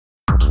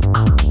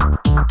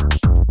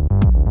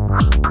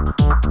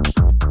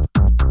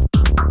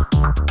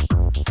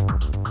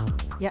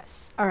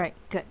Yes. All right.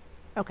 Good.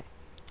 Okay.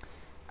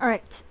 All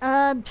right.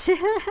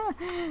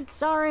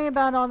 Sorry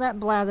about all that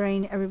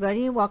blathering,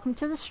 everybody. Welcome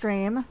to the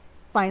stream.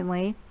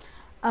 Finally.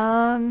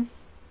 Um.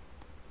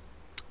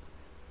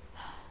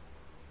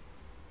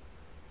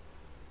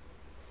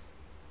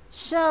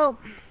 So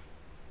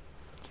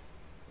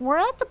we're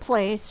at the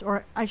place,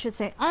 or I should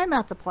say, I'm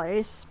at the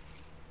place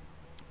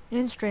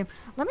in stream.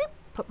 Let me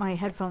put my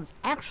headphones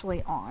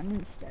actually on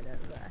instead of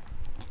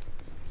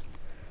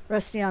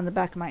resting on the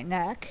back of my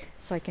neck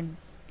so I can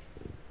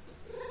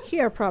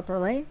hear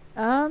properly.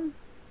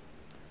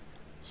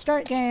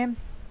 Start game.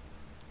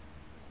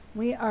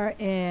 We are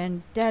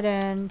in dead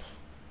end.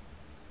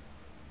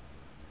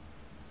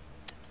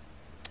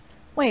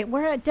 Wait,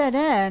 we're at dead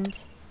end.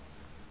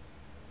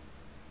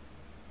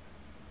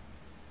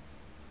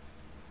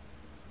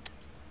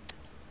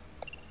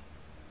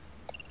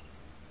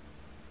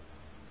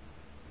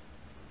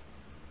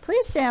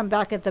 Please say I'm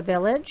back at the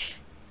village.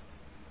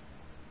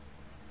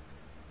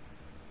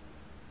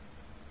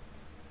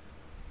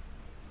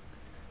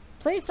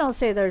 Please don't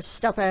say there's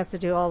stuff I have to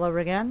do all over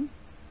again.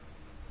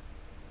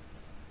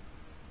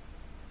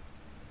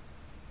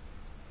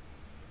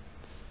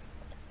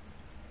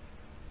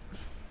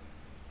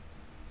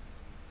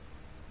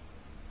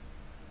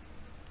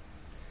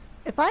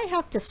 If I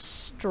have to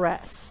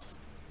stress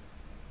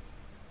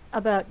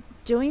about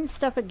doing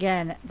stuff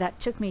again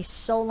that took me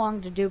so long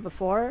to do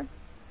before,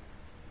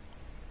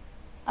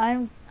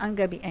 I'm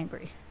gonna be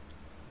angry.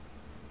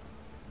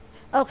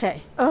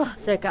 Okay. Oh,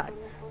 thank God.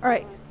 All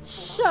right.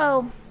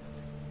 So,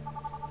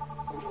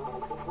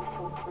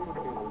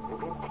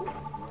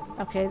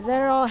 okay,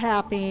 they're all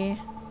happy.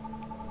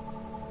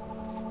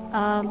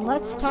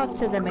 Let's talk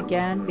to them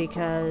again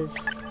because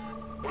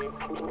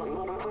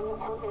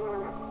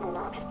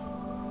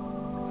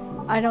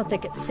I don't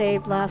think it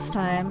saved last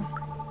time.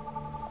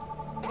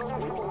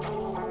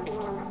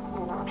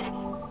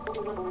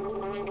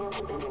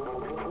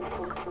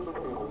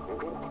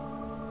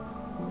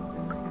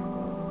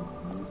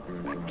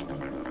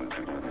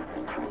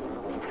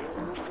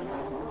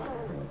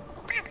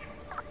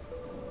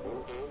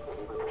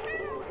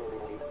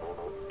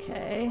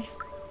 Okay.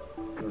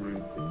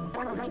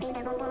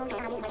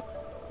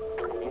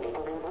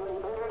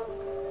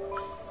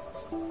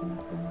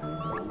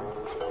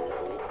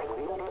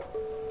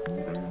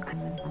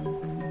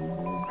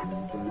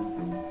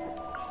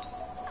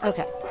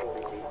 Okay.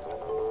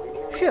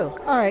 Phew.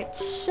 Alright,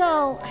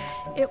 so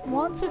it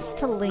wants us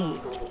to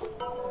leave.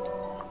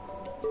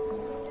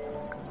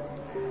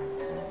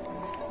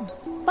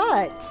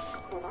 But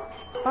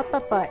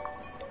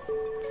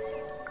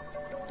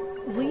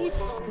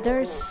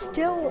there's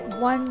still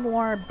one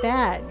more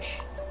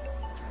badge.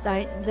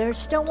 There's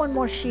still one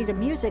more sheet of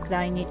music that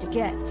I need to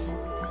get.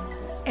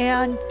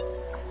 And,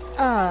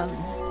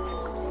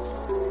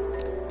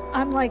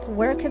 I'm like,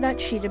 where could that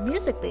sheet of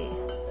music be?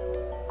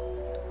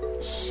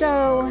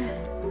 So,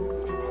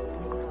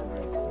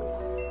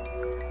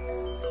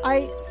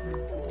 I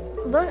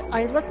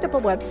looked up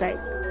a website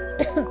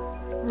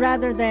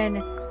rather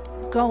than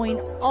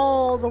going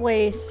all the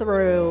way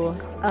through,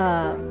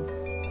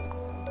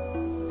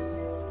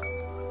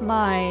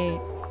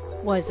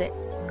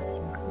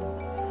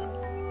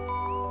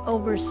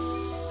 over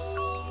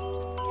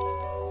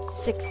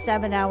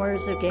 6-7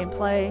 hours of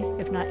gameplay,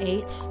 if not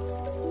 8.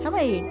 How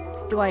many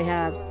do I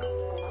have?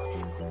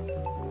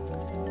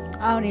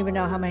 I don't even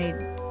know how many.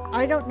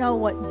 I don't know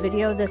what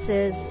video this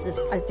is.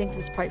 I think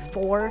this is probably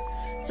 4.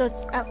 So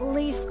it's at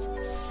least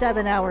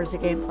 7 hours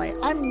of gameplay.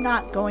 I'm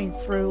not going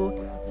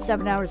through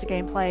 7 hours of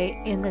gameplay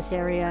in this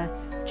area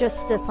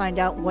just to find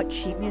out what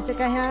sheet music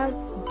I have.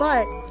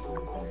 But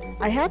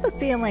I have a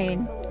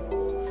feeling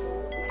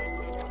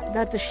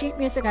that the sheet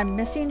music I'm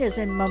missing is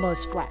in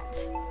Momo's flat.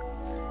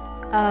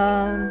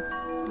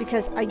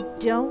 Because I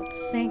don't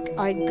think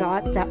I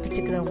got that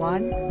particular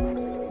one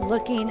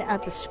looking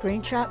at the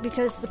screenshot,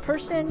 because the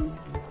person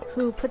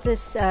who put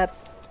this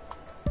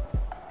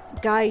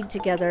guide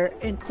together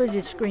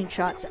included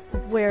screenshots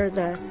where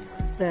the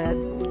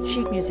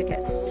sheet music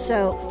is.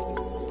 So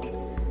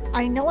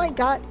I know I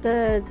got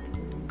the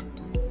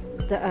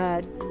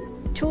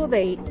 2 of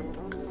 8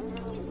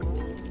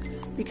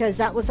 because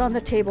that was on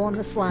the table in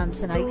the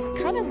slums, and I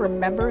kind of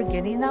remember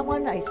getting that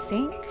one, I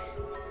think.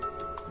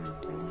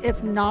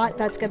 If not,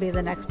 that's gonna be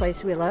the next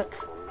place we look.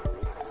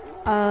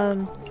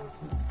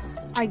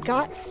 I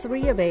got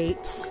 3 of 8,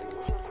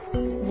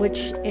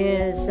 which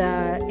is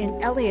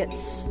in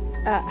Elliot's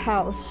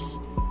house,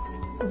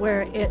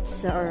 where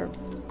it's, or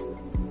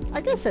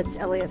I guess it's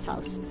Elliot's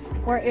house,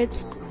 where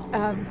it's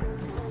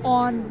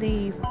on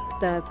the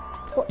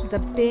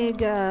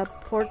big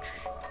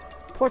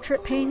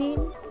portrait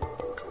painting.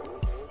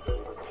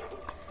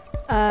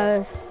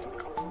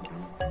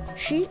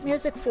 Sheet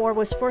music 4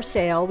 was for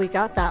sale. We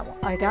got that one.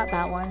 I got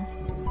that one.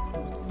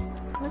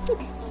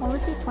 What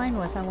was he playing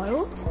with? I went,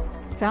 ooh,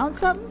 found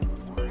something?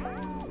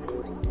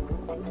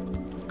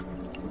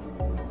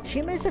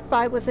 Sheet music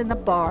 5 was in the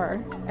bar,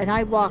 and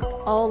I walked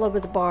all over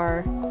the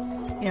bar,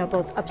 you know,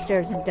 both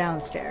upstairs and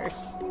downstairs.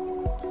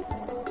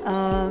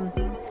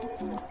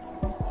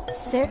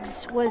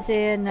 6 was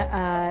in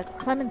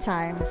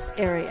Clementine's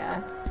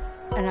area,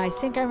 and I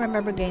think I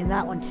remember getting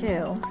that one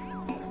too.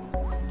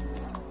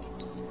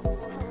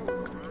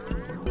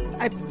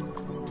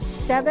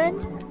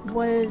 7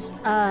 was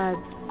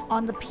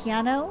on the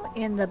piano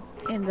in the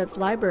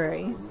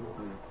library,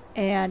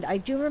 and I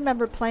do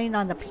remember playing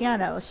on the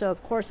piano, so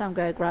of course I'm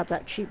going to grab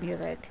that sheet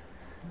music.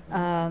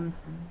 And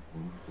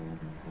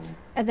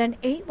then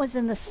 8 was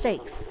in the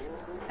safe,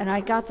 and I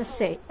got the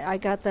safe. I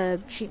got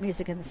the sheet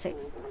music in the safe.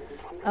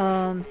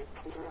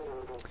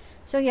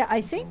 So yeah,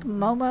 I think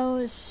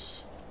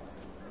Momo's.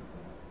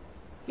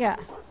 Yeah,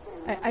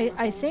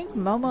 I think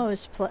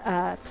Momo's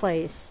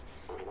place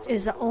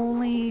is the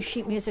only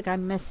sheet music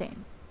I'm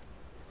missing.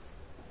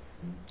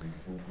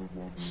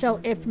 So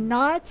if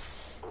not,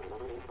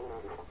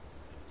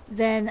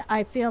 then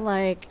I feel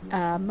like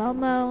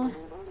Momo.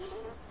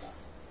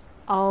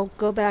 I'll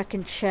go back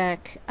and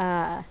check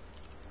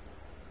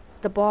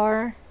the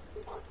bar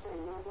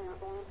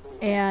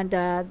and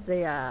the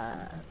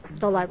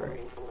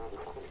library.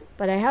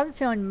 But I have a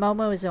feeling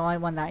Momo is the only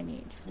one that I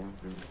need.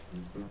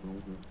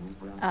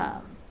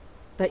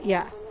 But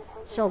yeah,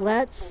 so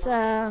let's.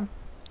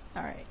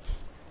 All right,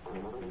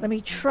 let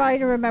me try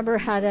to remember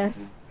how to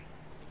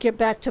get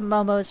back to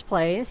Momo's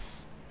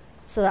place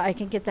so that I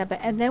can get that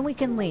back, and then we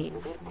can leave.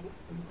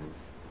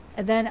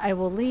 And then I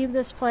will leave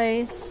this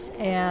place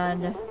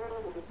and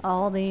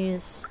all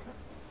these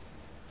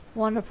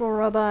wonderful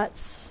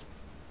robots.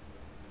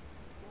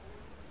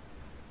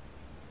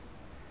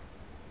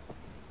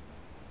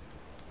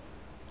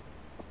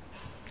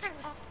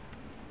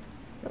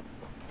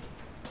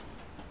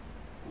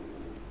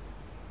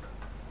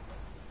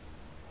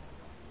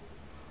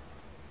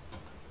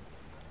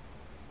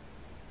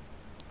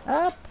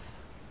 Up.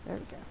 There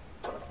we go.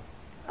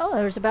 Oh,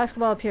 there's a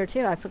basketball up here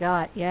too. I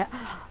forgot. Yeah.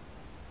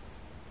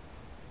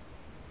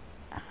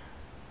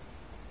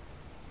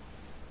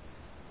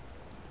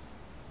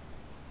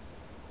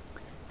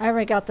 I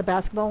already got the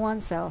basketball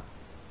one, so.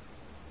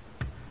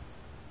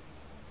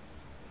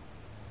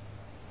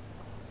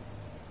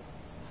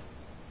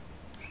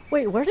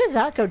 Wait, where does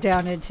that go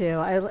down into?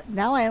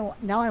 Now I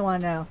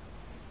want to know.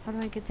 How do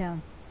I get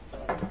down?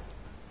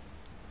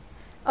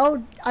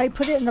 Oh, I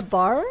put it in the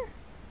bar?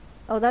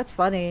 Oh, that's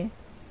funny.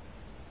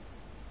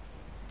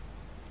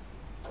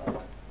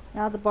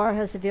 Now the bar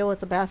has to deal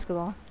with the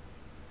basketball.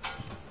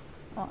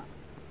 Oh.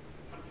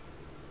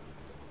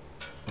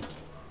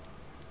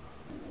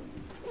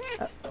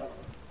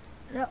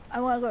 No,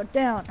 I want to go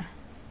down.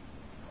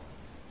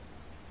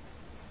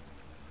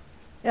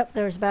 Yep,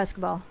 there's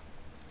basketball.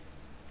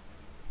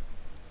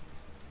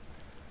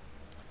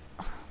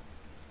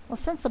 Well,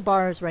 since the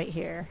bar is right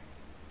here,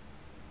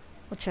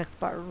 we'll check the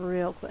bar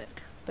real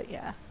quick. But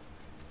yeah.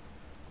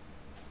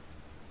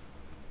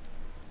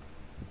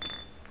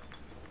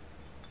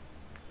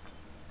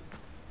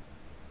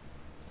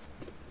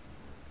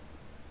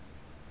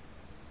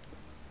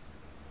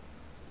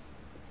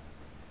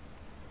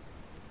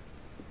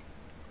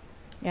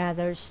 Yeah,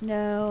 there's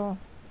no...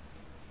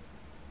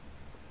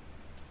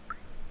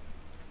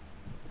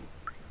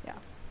 Yeah.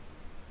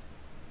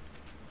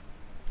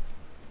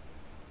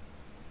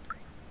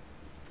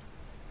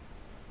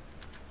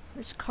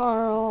 There's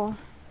Carl.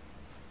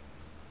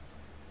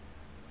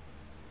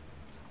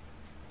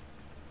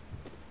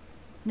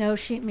 No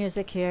sheet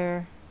music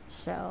here,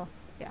 so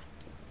yeah.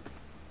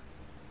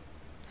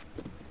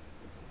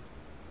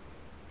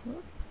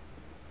 Whoop.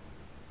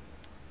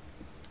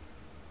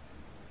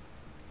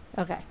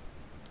 Okay.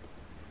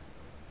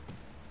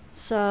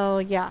 So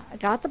yeah, I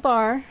got the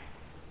bar.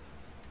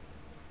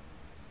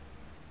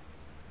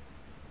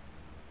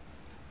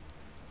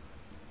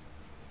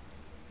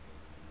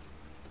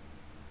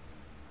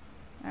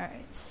 All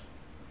right.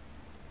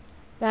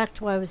 Back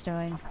to what I was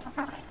doing.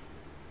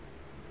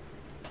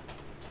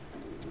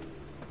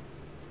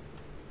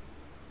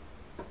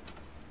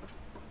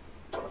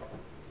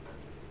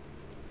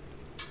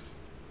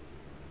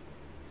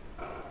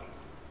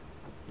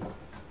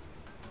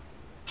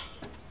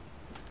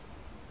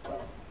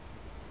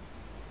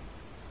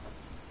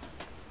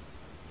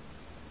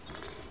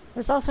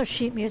 There's also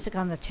sheet music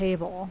on the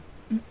table,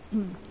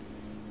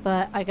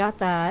 but I got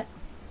that.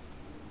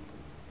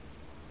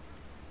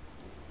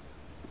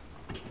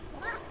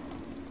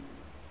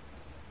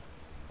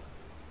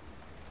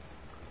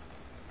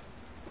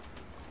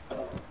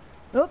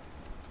 Oop.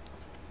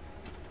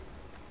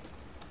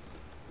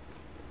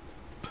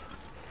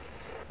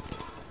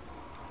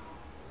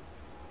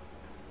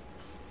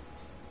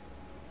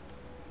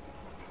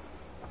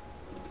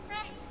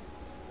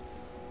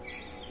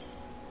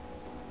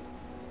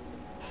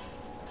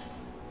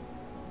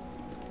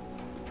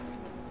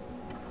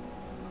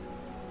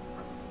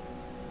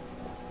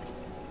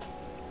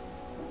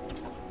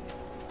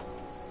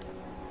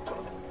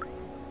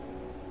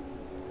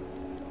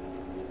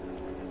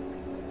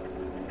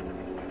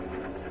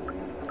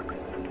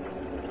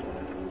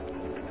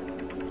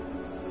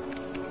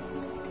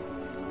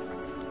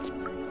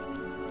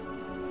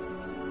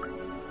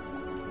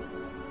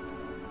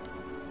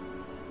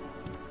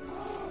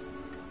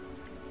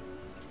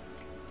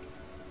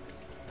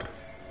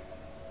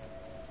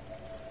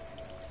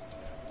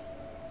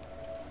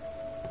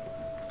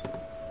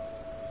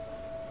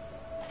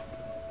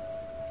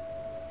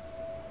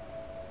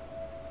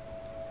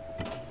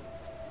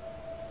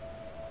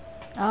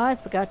 Oh, I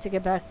forgot to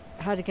get back,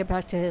 how to get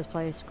back to his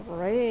place.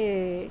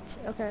 Great.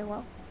 Okay,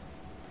 well.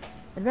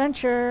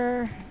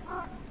 Adventure.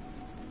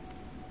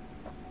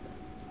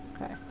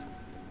 Okay.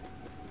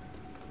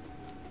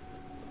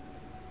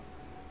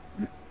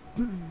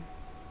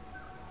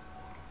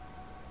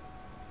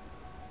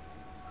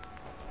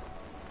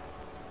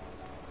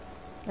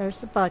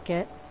 There's the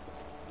bucket.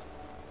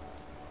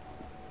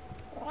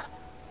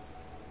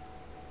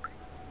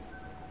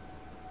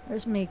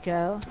 There's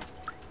Miko.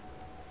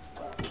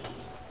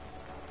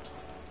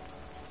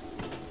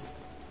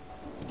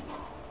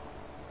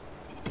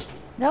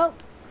 Nope.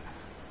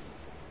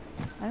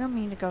 I don't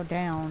mean to go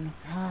down.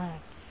 God.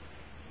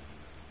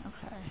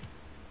 Okay.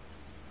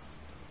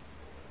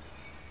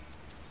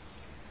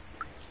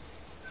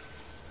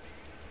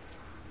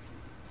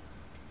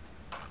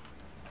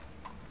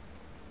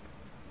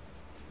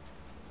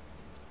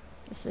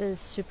 This is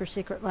super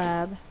secret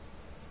lab.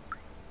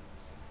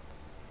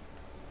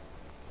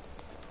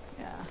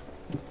 Yeah.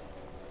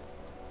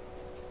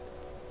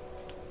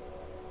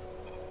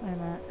 Wait a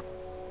minute.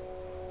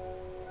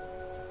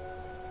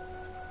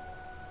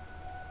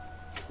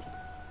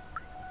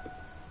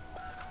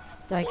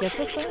 Did I get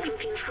this one?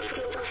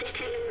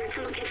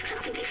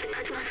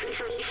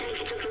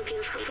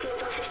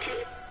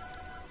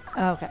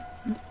 Oh, okay.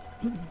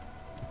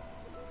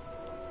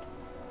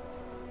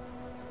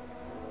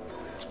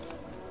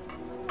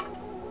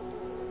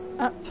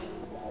 Up.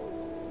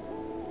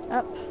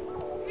 Up.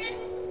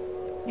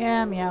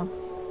 Yeah, meow.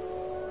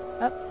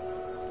 Up.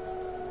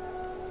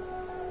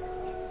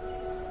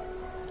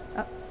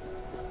 Up.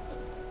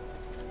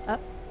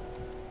 Up.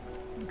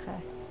 Okay.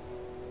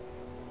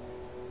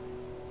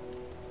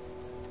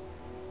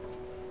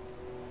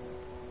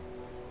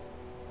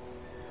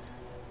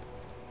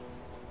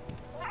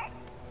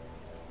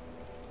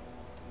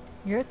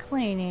 You're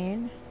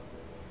cleaning.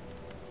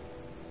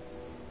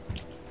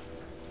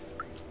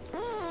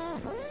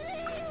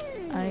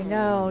 I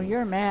know,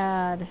 you're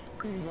mad.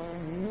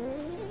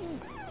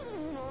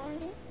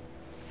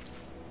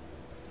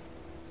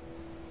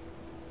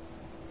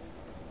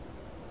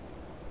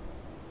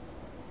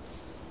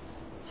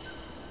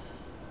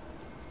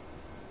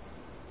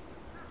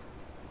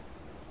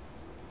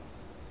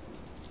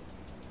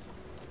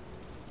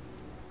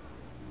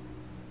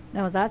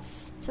 No,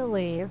 that's to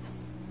leave.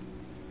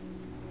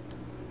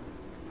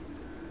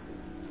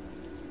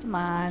 Come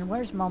on,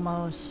 where's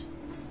Momo's?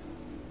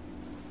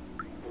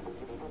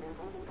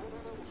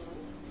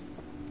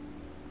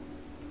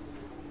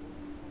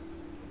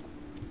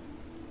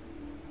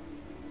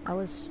 That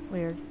was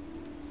weird.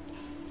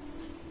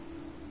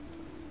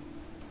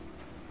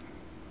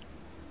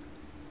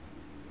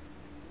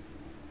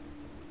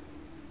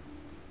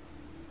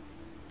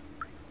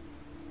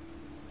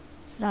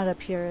 It's not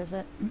up here, is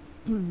it?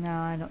 No,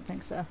 I don't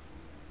think so.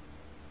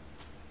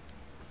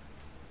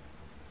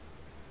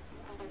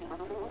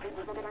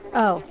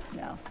 Oh,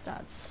 no,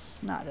 that's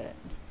not it.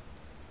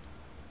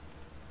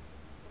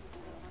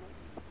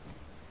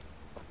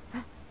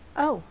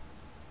 Oh!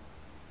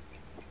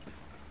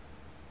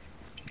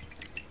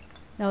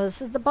 No,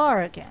 this is the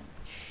bar again.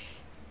 Shh.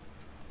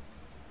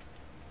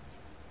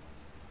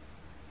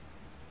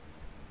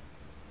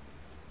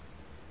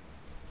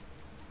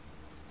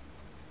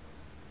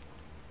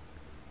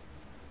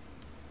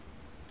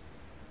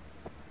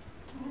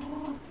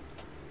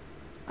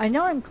 I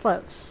know I'm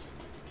close.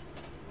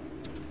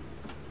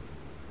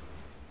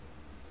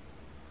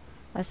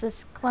 This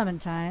is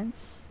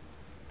Clementine's.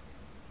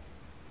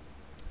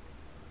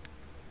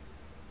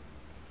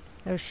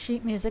 There's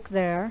sheet music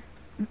there.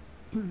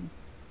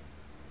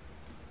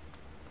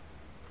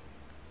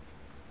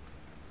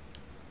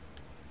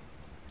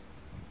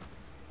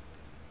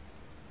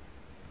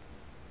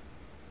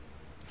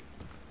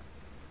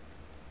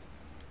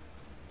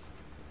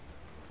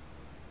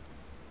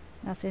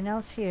 Nothing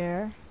else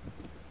here.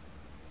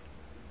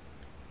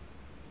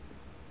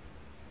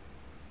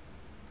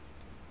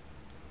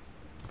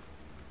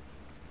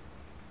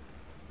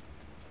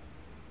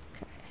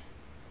 Okay.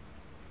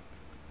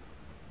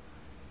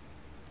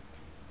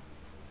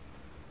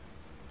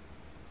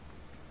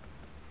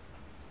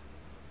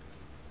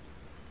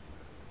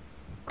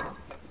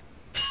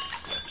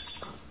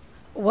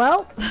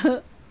 Well,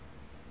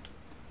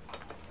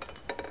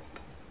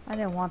 I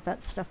didn't want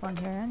that stuff on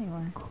here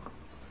anyway.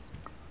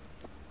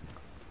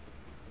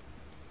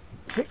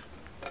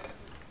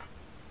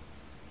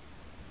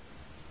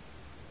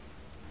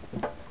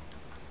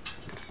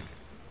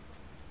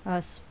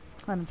 Us,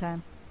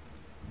 Clementine.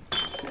 I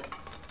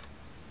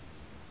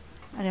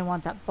didn't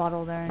want that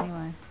bottle there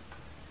anyway.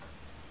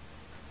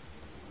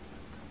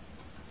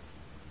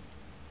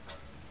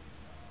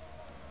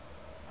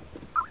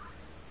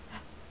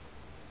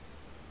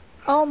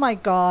 Oh my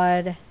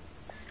god.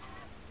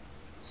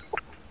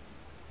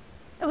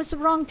 It was the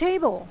wrong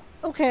table.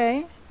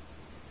 Okay.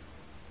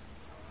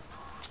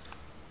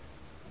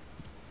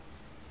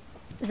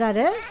 Is that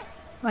it?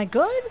 Am I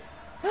good?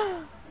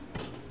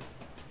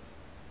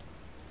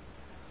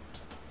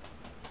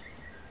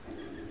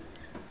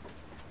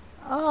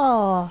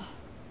 Oh.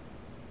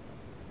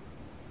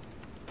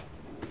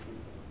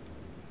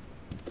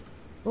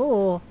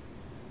 Ooh,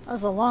 that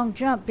was a long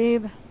jump,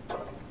 babe.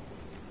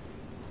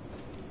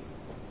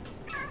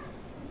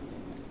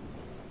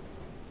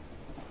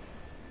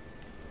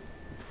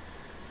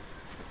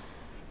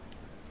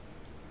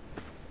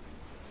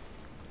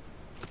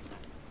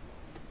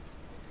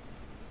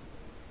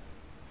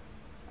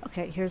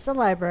 Okay, here's the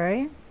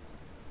library.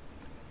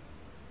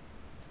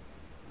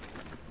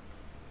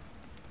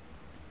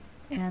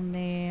 And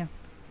the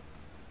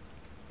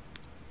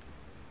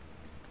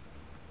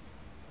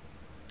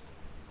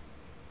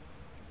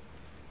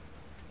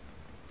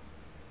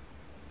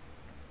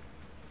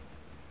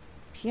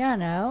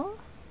piano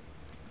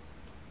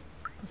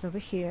is over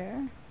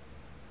here.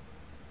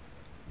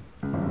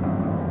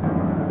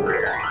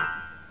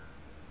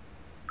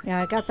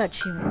 Yeah, I got that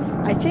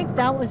achievement. I think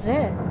that was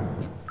it.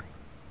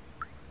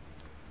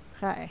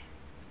 Okay.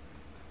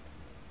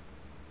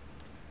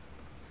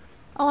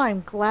 Oh,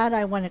 I'm glad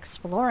I went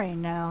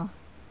exploring now.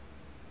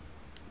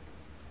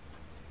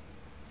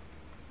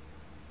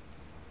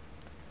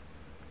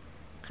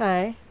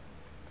 Okay.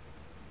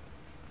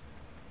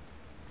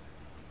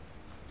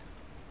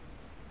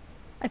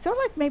 I feel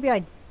like maybe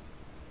I...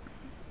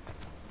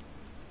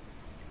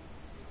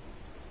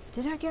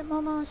 Did I get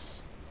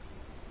Momo's?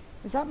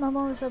 Is that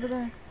Momo's over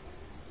there?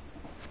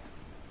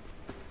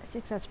 I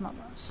think that's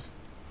Momo's.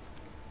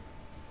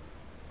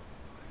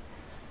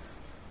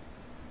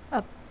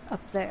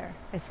 Up there,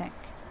 I think.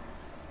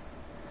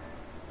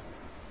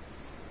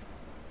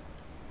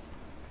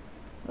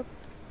 Oop.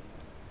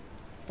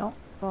 Don't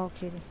fall,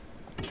 kitty.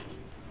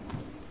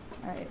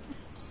 Alright.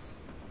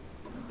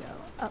 Go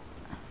up.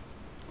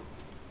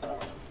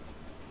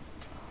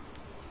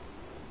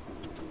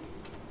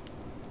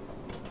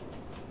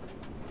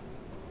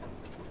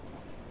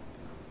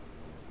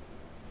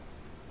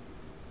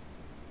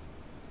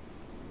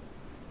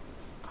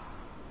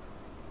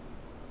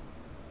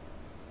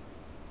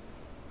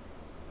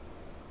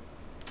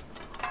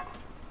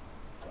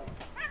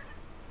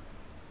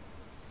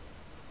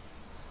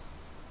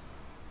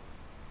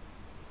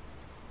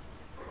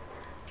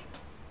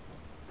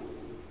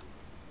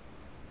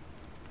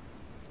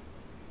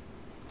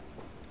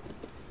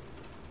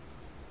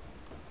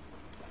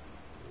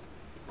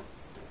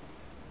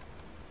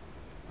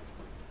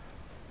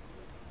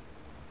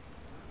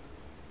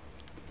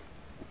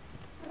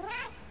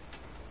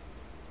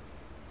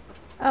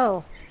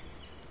 Oh.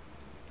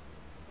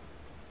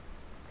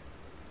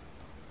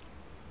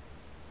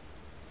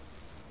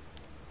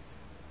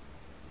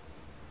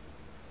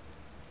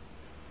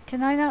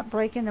 Can I not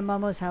break into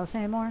Momo's house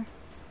anymore?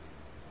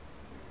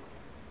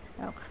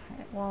 Okay,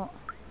 well...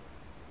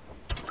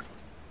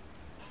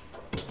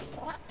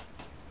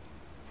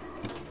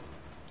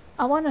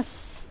 I want to...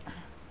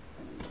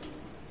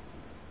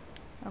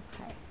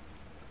 Okay.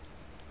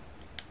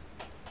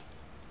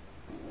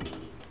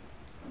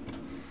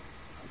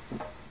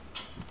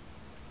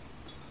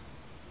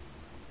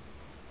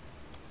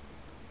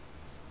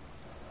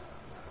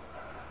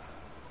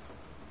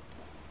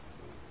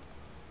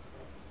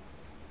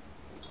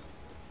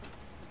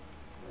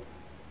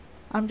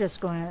 I'm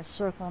just going in a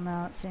circle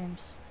now, it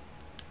seems.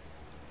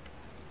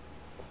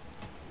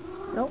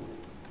 Nope.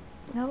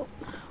 Nope.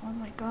 Oh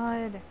my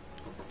god.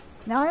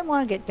 Now I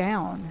want to get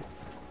down.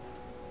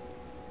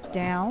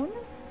 Down.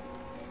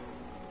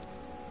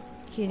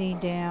 Kitty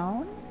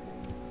down.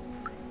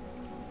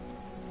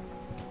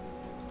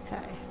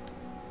 Okay.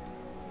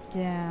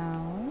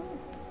 Down.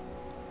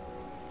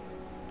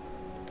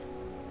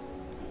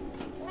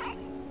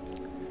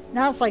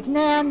 Now it's like,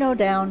 nah, no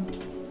down.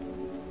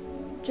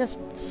 Just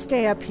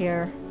stay up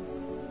here.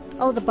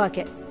 Oh, the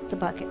bucket. The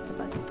bucket, the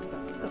bucket, the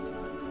bucket.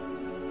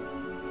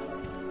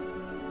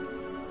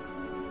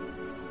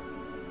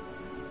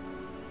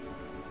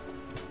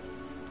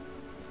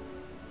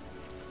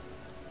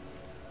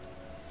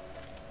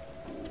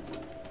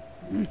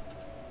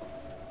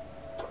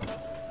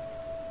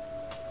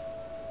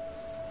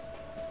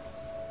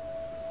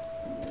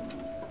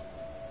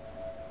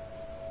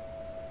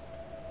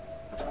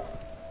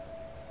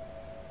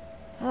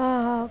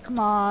 Oh. Oh, come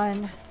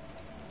on.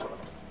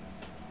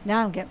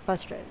 Now I'm getting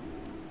frustrated.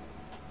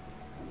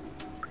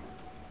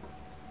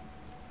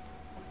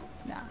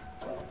 Nah.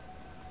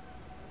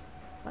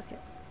 Bucket.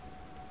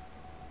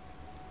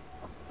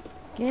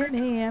 Get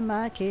me in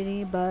my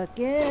kitty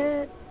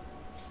bucket.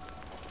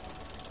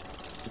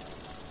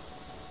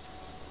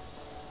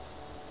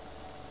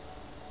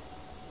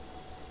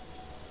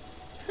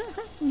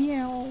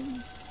 Meow.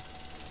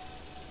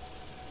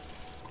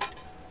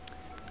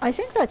 I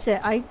think that's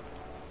it.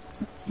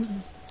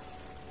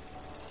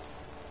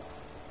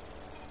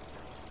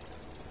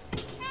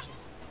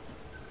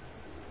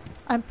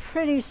 I'm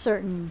pretty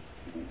certain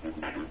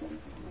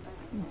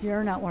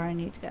you're not where I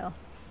need to go.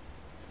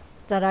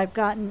 That I've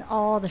gotten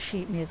all the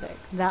sheet music.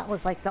 That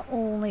was like the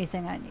only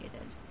thing I needed.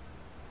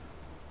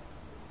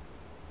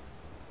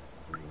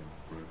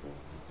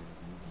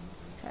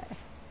 Okay.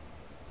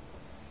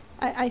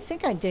 I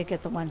think I did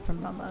get the one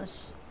from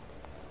Momo's.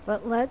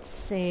 But let's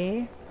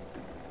see.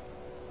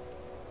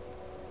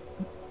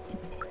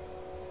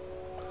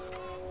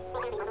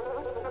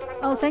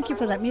 Oh, thank you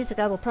for that music.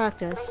 I will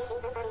practice.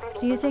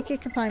 Do you think you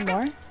can find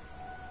more?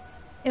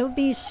 It would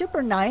be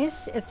super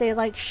nice if they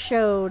like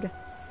showed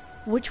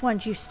which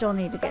ones you still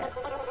need to get.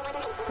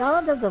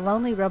 Ballad of the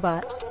Lonely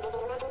Robot.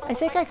 I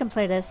think I can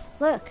play this.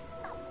 Look.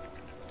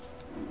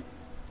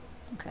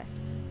 Okay.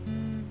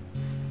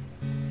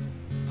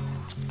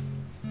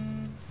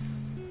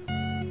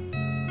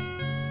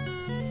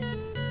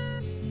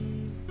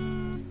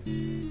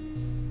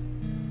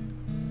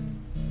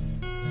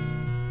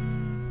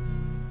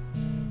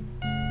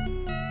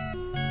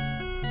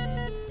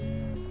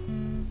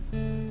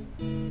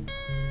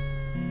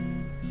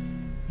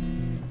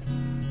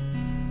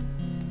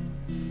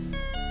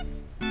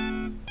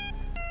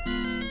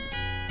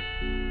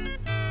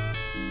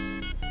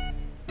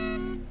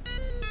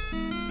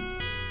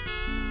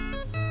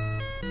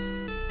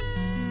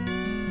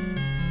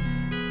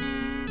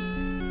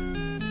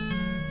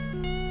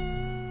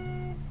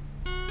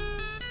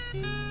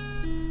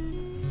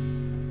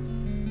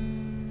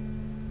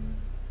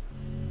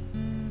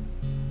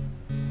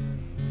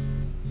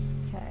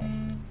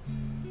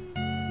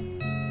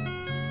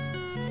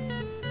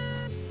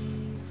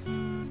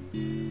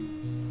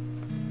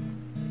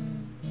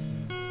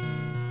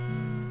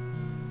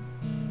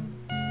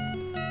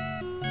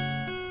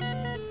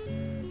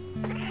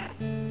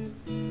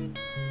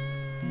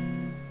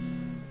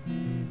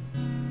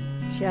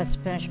 She has to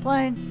finish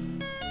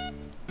playing.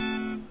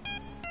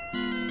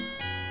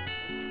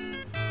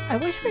 I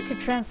wish we could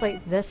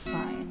translate this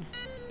sign.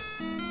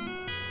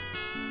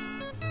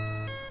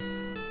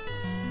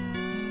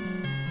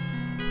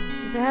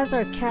 Because it has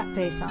our cat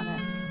face on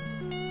it.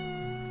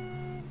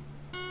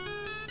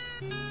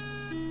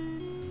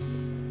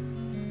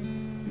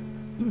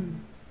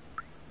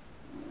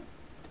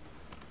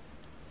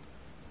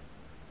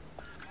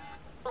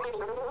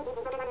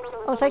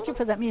 Oh, thank you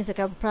for that music.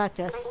 I will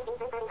practice.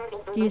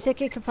 Do you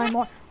think you can find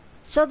more?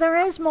 So there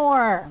is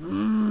more!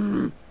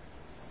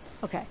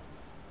 Okay.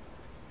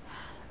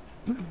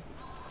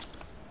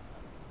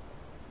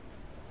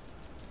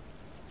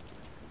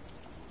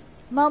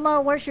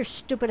 Momo, where's your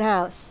stupid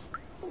house?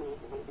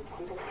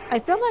 I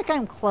feel like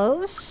I'm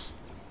close.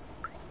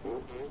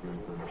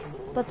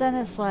 But then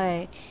it's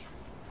like...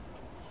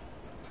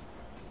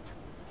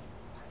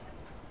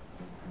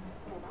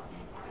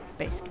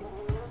 Basically.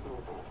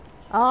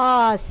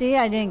 Ah, see,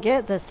 I didn't get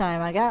it this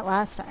time. I got it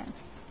last time.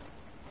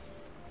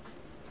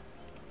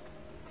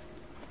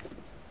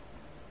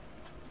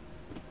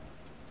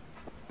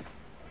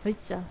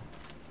 Pizza.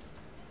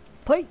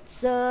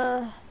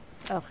 Pizza!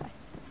 Okay.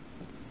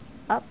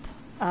 Up,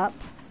 up.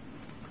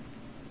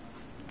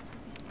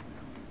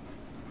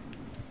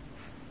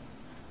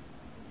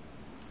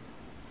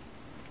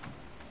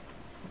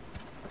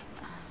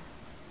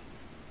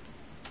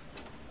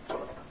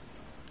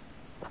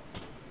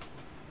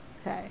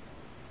 Okay.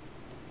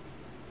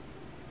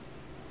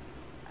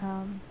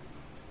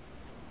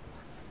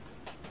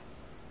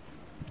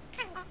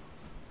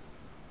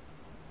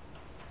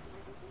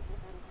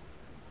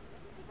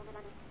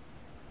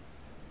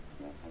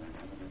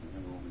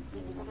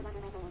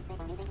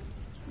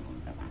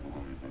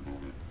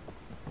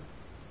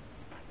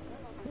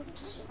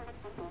 Oops.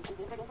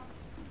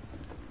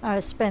 I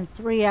spent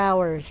 3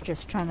 hours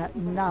just trying to...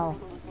 No.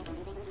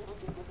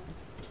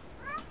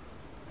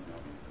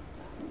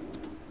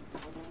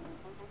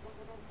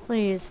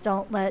 Please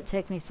don't let it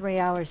take me 3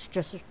 hours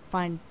just to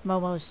find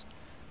Momo's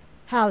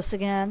house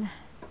again.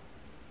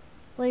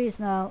 Please,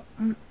 no.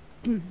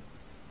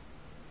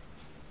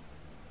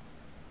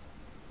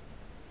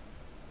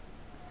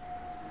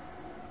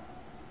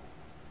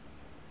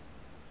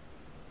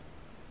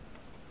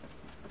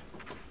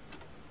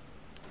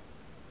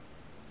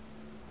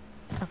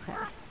 Okay.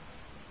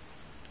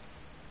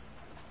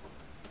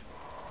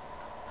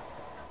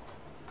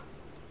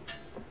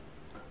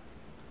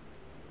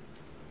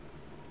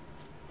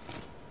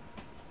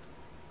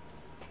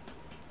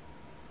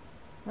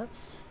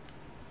 Oops.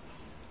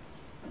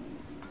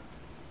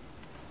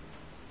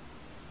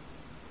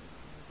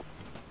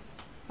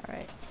 All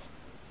right.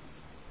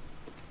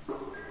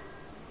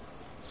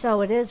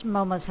 So it is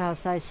Momo's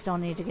house. I still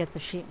need to get the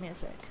sheet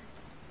music.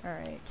 All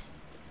right.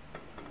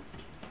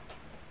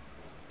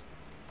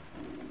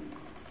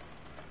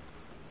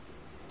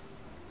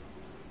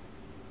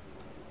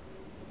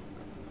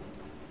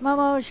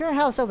 Momo, is your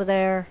house over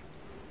there?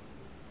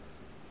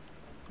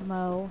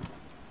 Mo.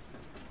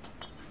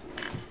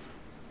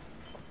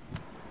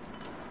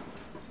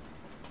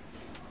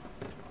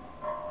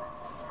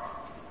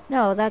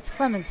 No, that's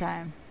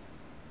Clementine.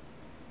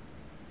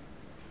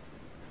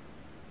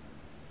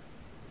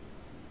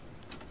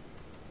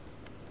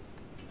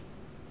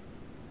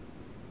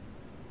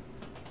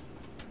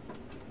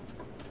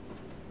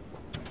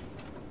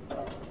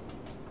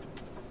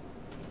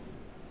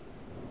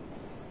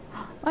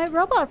 My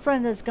robot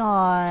friend is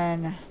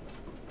gone.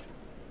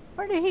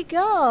 Where did he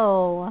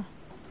go?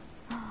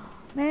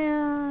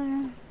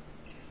 Man.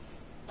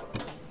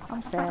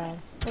 I'm sad.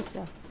 Let's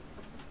go.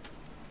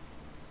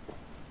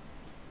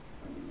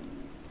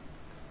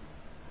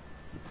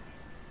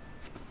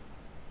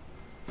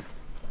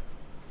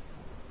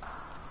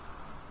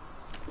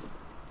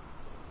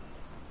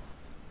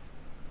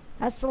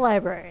 That's the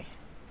library.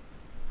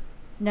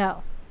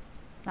 No,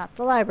 not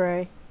the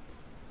library.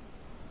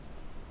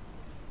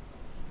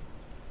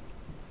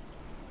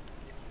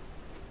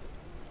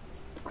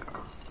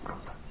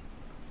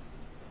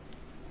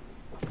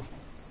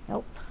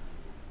 Nope.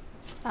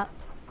 Up.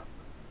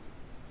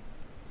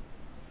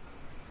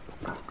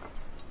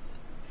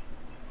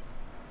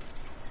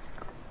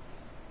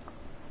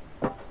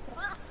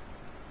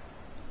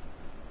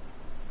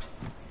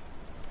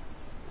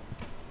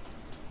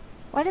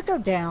 Why'd it go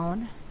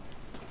down?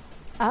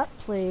 Up,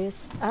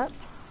 please. Up.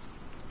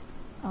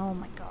 Oh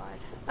my god.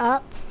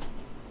 Up.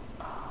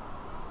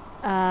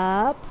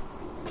 Up.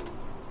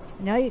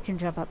 No, you can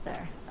jump up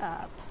there.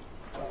 Up.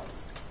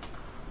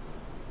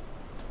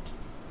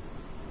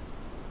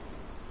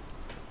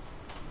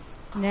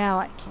 Now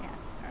I can't.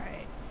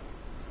 Alright.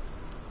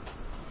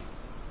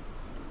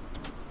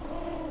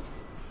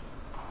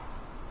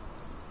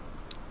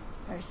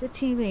 There's the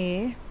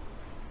TV.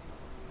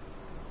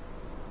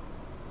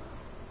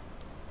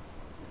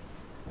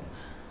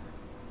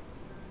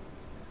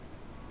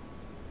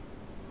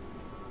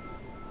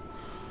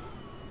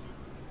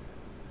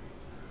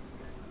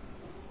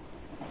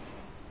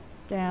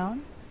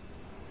 Down.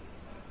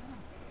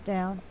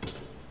 Down.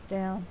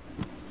 Down.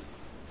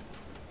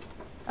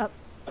 Up.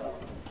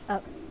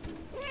 Up.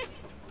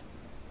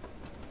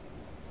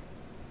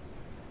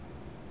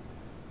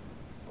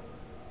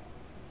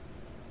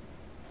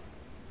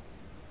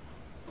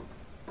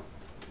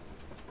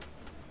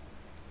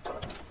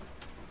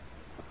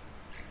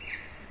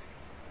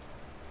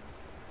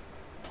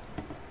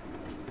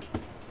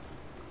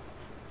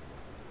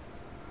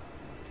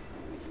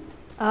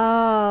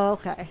 Oh,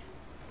 okay.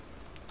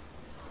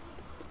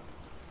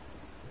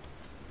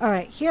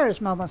 Alright, here's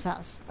Momo's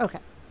house. Okay.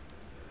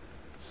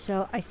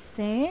 So I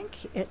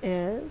think it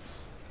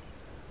is...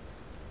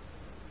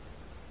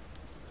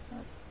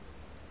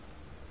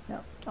 No,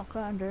 don't go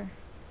under.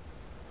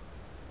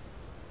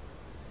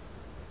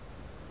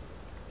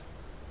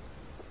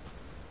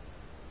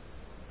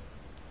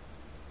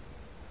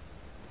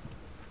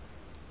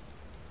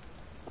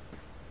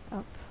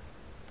 Up.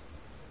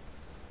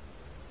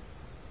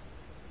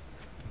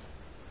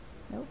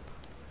 Nope.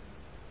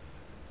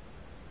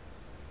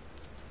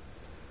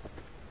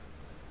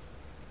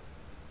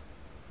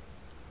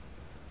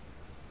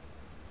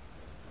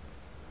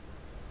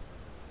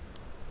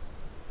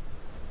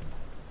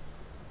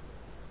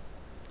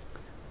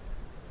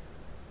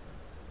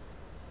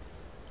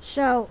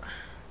 So,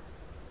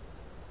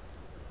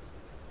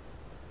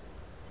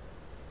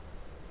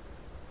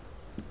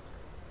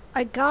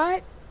 I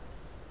got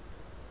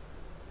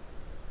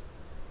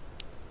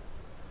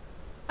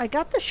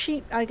the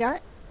sheet, I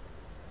got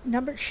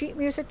sheet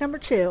music number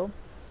 2,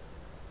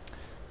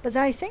 but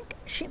then I think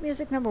sheet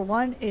music number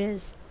 1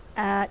 is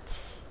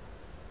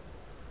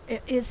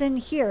in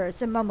here,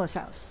 it's in Momo's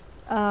house.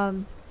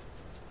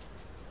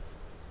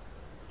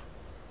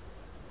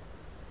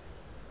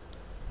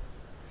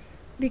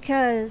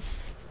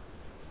 Because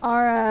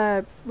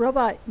our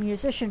robot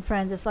musician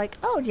friend is like,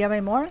 oh, do you have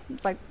any more?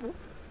 It's like,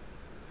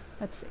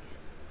 let's see.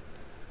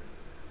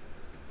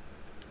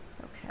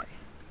 Okay.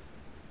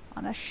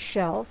 On a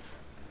shelf.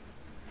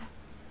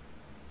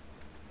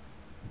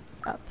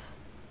 Up.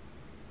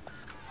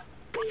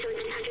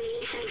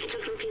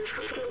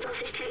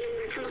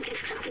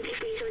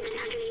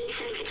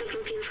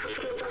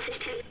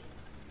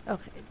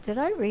 Okay, did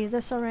I read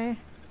this already?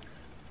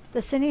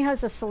 The city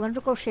has a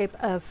cylindrical shape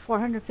of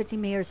 450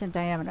 meters in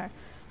diameter.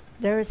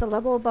 There is a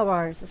level above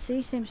ours. The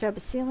city seems to have a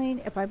ceiling.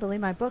 If I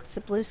believe my books,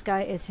 the blue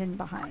sky is hidden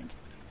behind.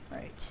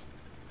 Right.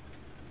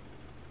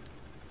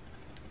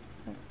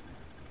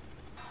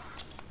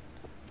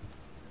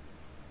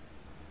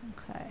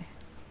 Okay.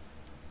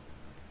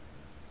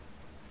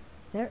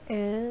 There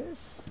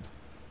is...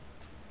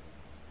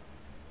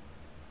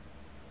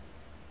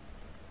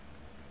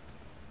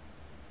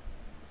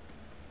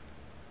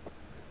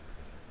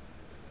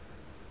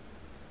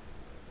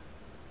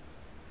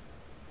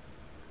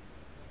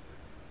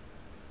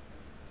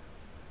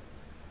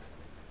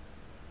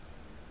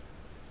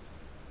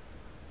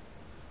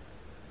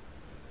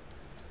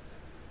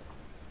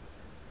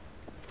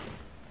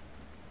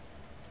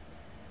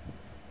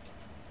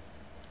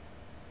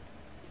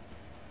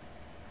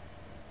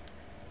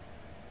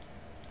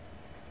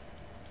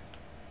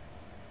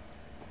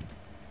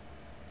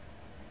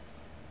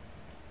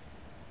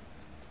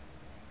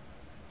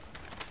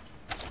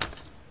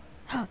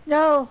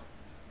 No!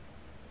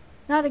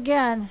 Not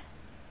again.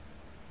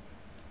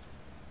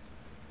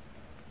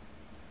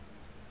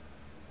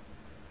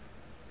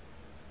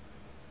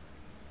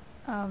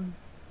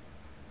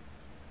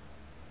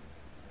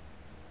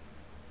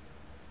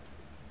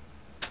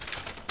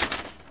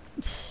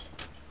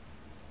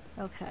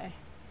 Okay.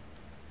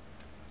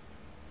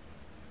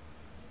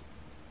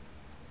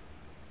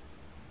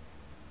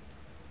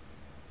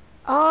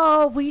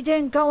 Oh, we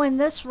didn't go in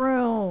this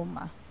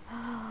room.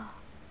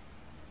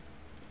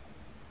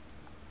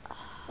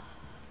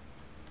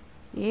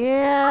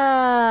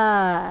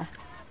 Yeah.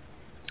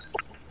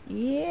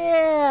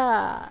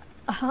 Yeah.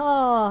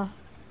 Oh.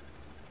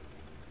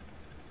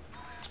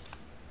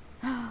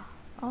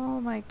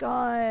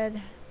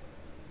 God.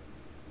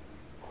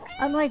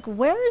 I'm like,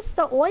 where's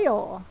the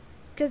oil?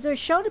 Because they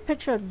showed a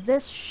picture of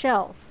this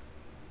shelf.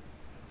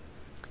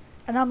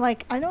 And I'm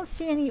like, I don't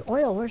see any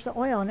oil. Where's the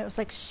oil? And it was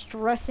like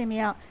stressing me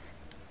out.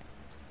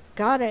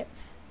 Got it.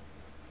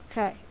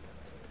 Okay.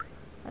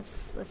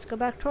 Let's go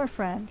back to our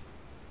friend.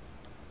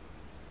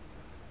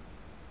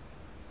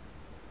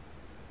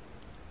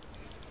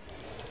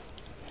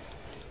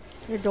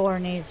 Your door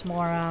needs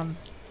more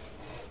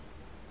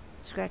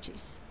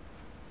scratchies.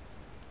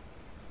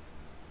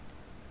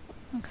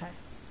 Okay.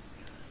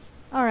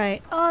 All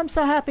right. Oh, I'm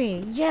so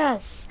happy.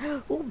 Yes.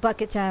 Ooh,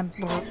 bucket time.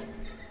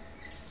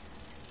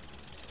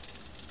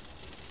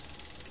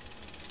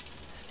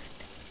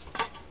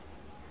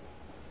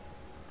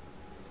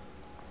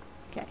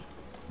 Okay.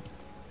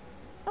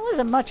 That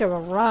wasn't much of a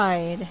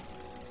ride.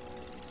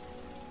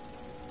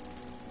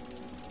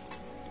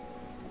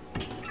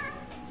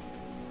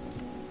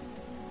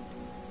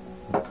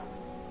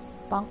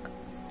 Bonk.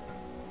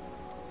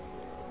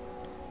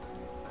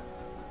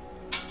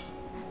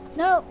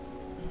 No.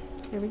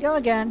 Here we go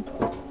again.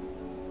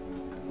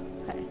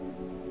 Okay.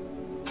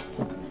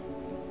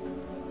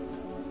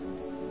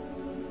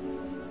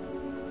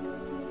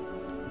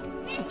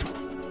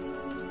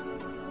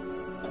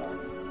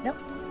 Nope.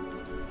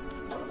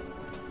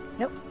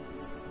 Nope.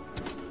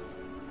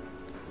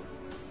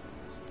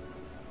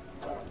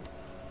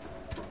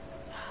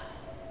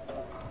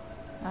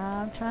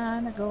 I'm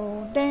trying to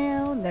go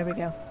down. There we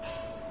go.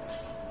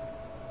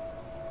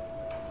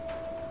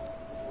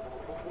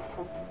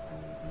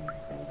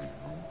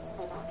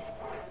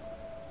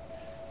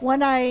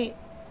 When I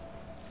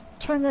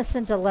turn this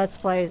into Let's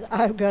Plays,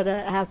 I'm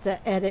gonna have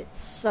to edit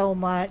so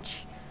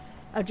much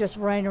of just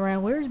running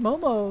around. Where's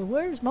Momo?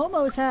 Where's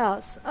Momo's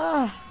house?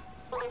 Ah,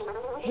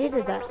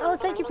 hated that. Oh,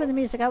 thank you for the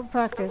music. I will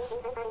practice.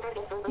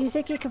 Do you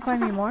think you can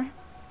find me more?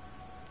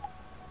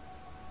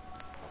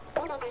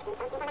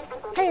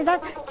 Hey,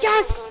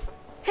 yes!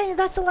 Hey,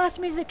 that's the last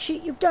music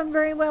sheet. You've done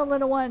very well,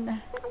 little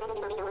one.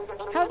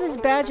 Have this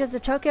badge as a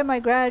token of my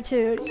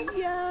gratitude.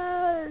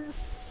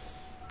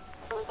 Yes!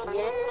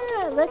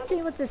 Yeah, let's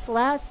see what this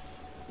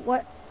last...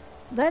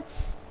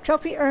 Let's...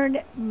 Trophy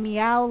earned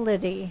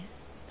Meowlity.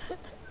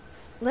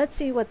 Let's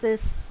see what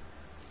this...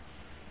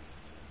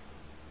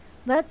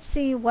 Let's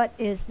see what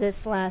is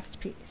this last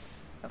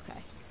piece. Okay.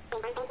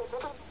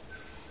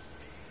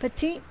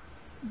 Petite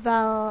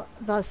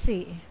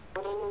Valsie.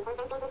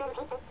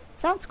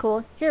 Sounds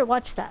cool. Here,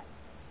 watch that.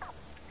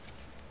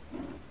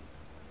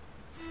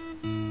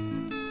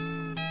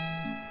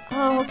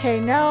 Oh, okay.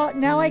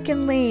 Now I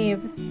can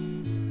leave.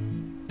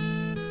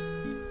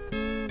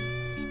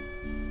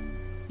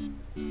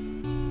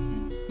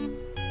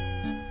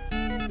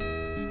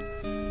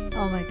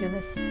 Oh my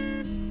goodness.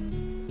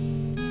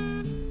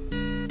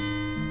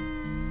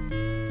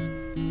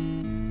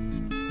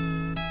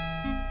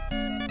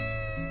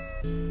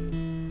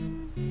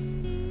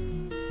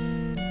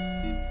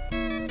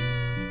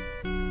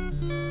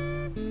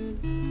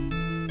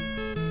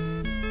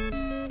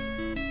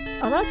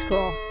 Oh, that's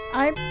cool.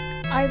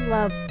 I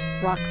love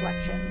rock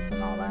collections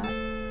and all that.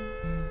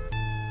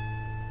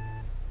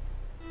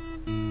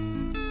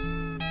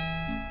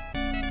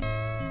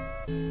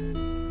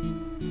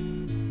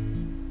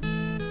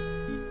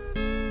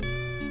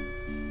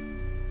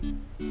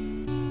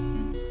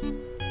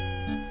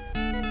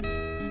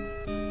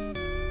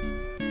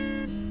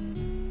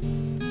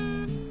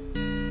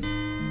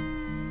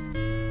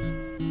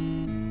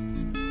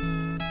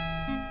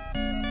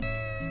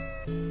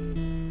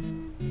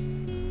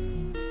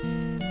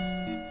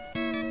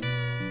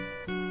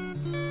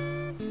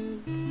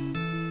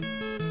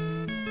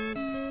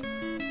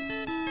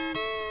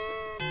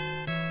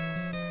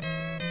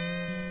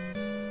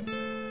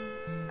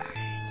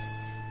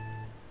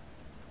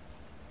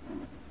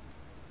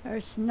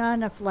 There's not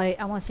enough light.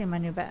 I want to see my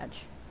new badge.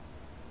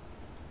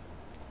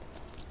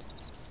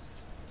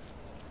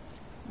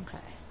 Okay.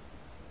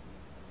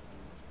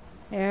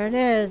 There it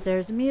is.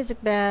 There's a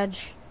music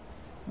badge.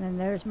 And then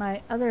there's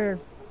my other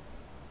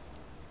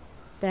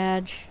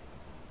badge.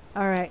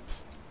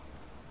 Alright.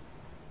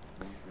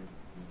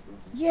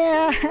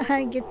 Yeah,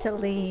 I get to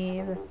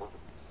leave.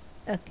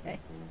 Okay.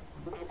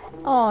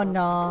 Oh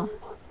no.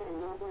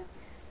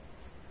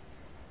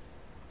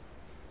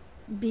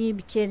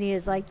 Beeb Kitty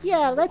is like,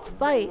 yeah, let's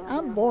fight.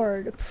 I'm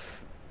bored.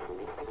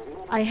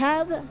 I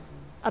have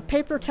a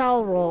paper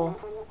towel roll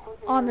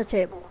on the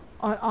table,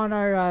 on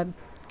our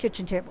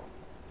kitchen table.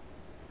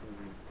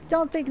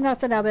 Don't think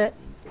nothing of it.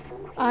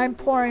 I'm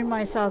pouring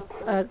myself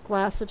a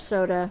glass of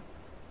soda,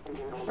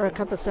 or a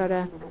cup of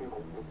soda.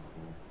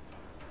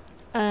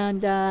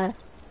 And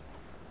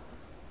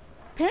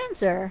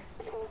Panzer,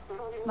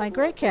 my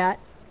gray cat,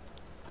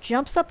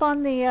 jumps up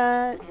on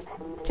the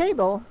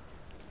table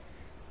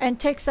and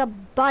takes a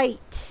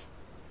bite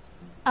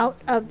out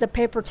of the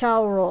paper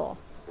towel roll.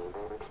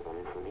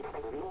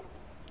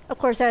 Of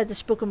course, I had to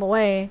spook him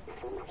away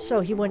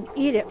so he wouldn't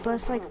eat it, but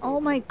it's like, oh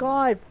my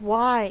god,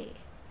 why?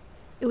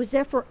 It was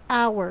there for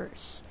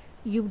hours.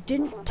 You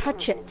didn't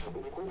touch it.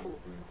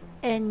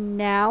 And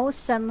now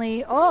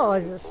suddenly, oh,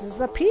 this is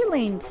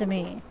appealing to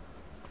me.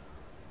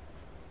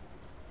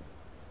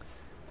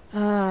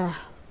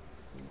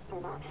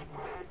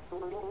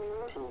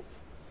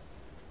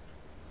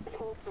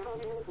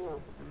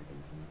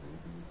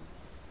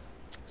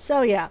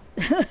 So yeah.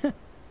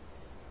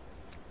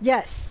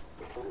 Yes.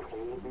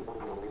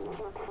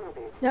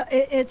 No,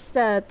 it's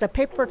the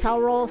paper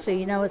towel roll, so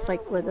you know it's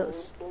like with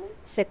those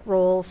thick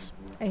rolls.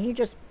 And he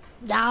just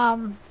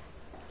nommed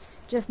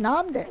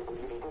it.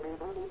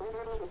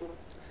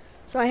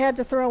 So I had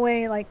to throw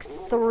away like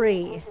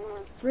three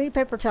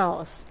paper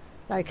towels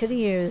that I could have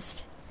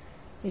used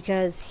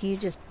because he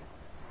just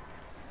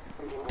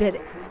bit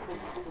it.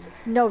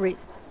 No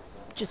reason.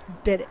 Just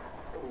bit it.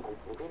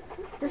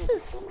 This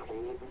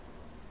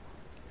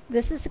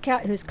is the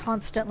cat who's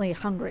constantly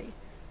hungry.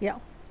 You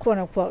know, quote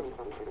unquote.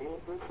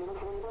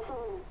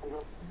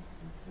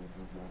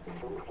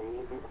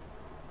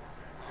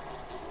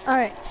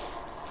 Alright.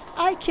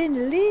 I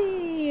can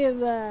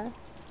leave.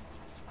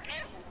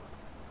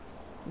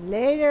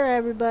 Later,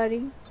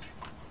 everybody.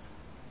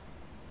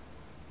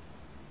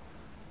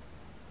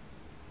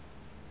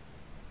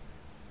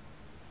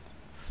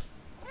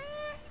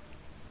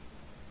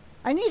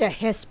 I need a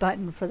hiss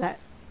button for that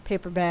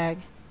paper bag.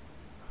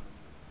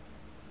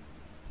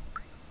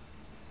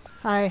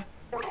 Hi.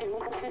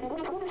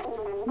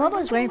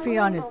 Momo's waiting for you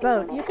on his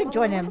boat. You can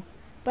join him.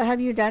 But have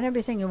you done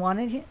everything you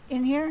wanted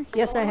in here?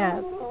 Yes, I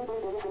have.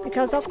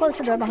 Because I'll close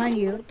the door behind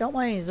you. Don't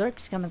want any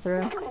Zerks coming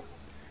through.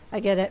 I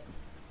get it.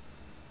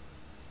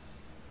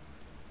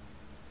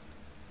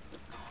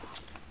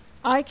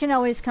 I can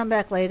always come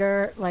back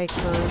later, like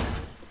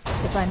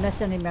if I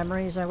miss any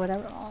memories or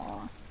whatever.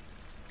 Aww.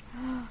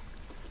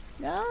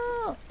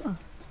 No!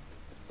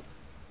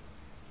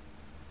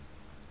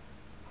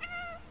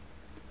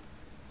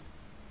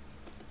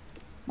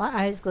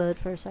 My eyes glowed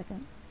for a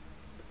second.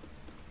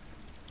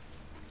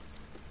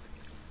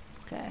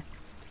 Okay.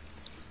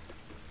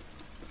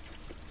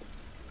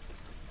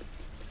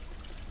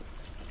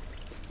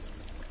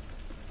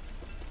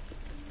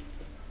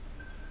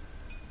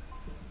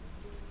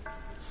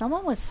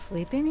 Someone was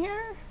sleeping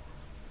here?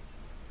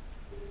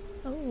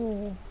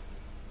 Oh.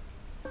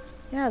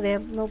 Yeah, they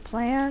have little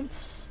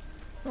plants,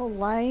 little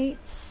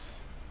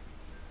lights,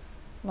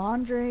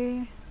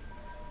 laundry.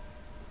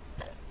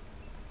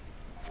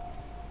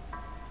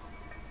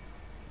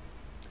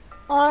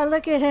 Oh,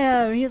 look at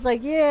him. He's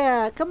like,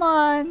 yeah, come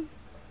on.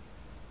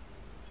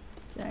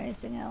 Is there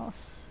anything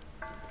else?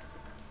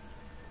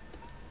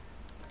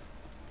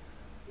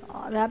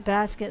 Oh, that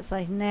basket's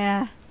like,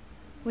 nah.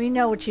 We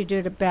know what you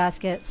do to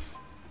baskets.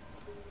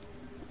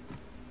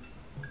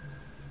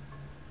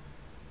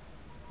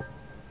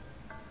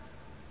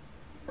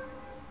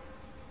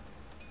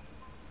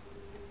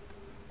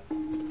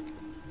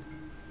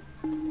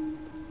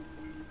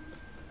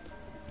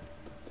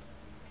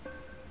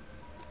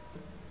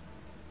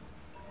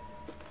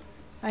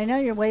 I know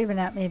you're waving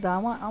at me, but I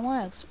want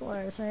to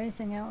explore. Is there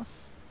anything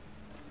else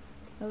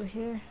over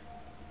here?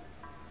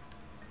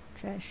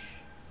 Trash.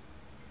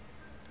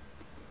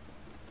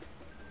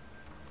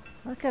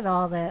 Look at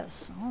all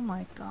this. Oh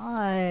my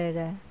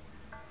god.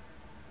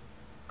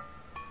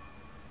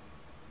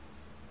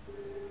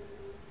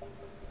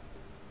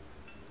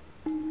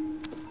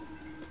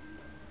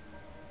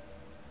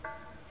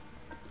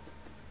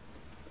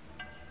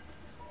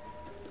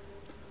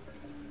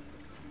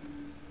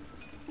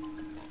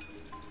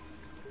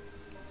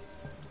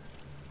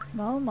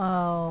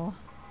 Momo.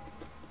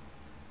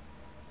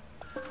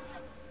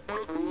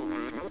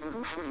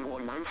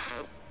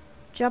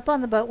 Jump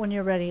on the boat when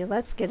you're ready.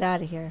 Let's get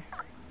out of here.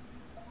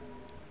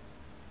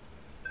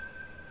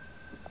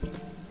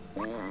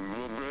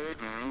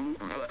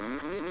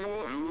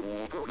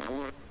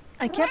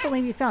 I can't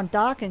believe you found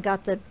Doc and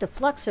got the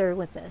defluxer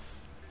with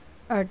this.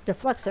 Or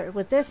defluxer.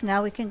 With this,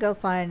 now we can go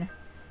find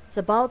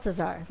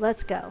Zabaltazar.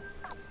 Let's go.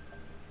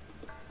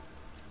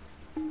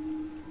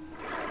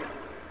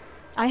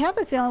 I have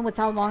a feeling with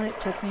how long it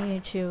took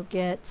me to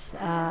get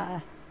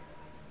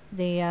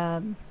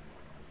the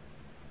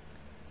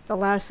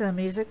last of the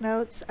music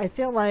notes, I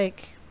feel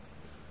like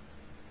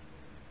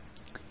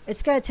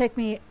it's going to take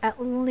me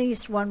at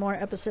least one more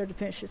episode to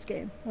finish this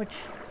game, which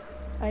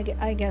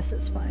I guess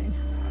it's fine.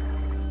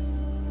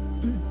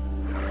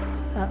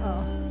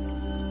 Uh-oh.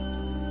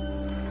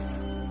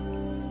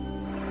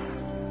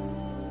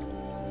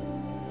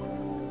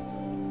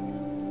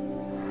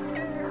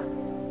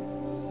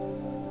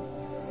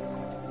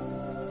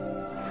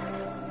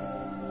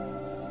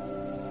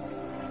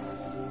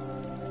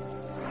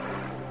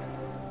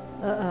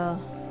 Uh-oh.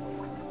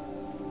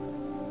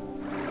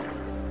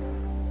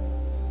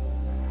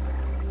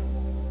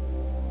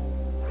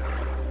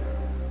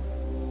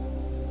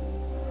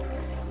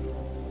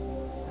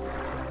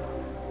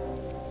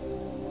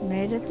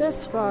 Made it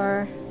this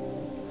far.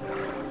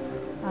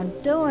 I'm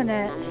doing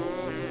it.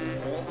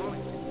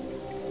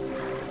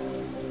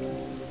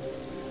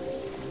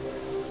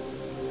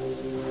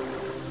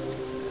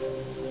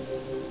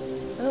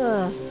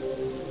 Ugh.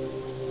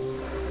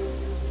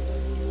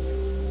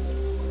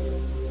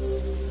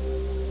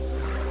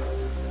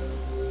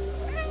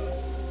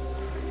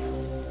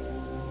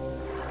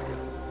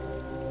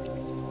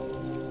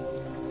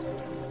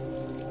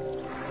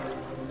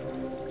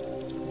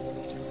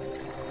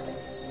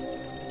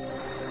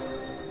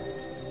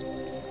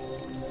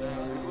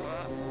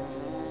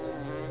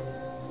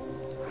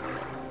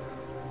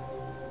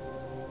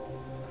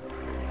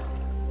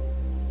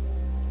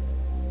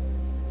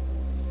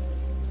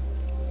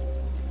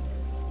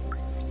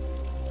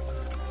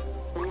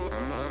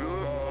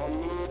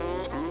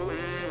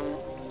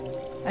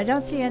 I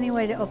don't see any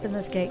way to open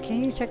this gate.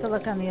 Can you take a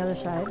look on the other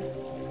side? Okay.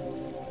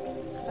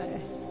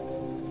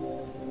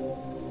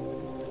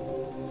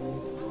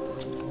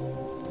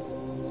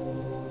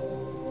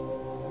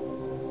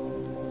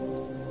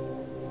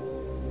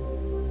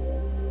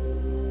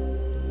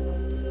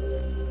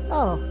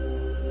 Oh.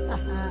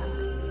 Haha.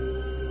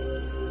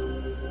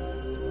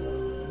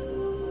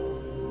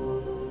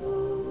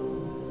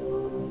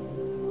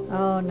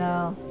 Oh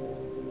no.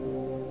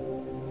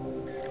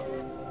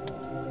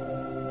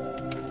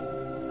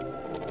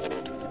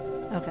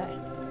 Okay.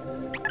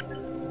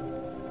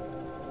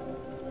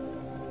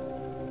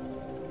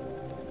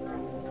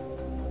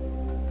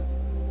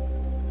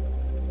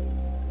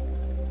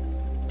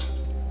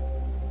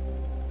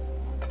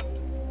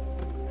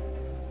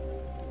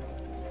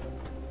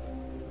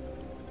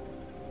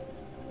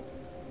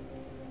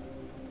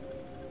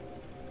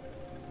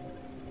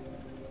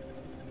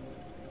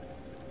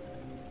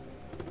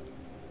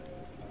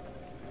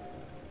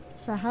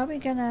 So how are we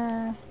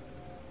gonna...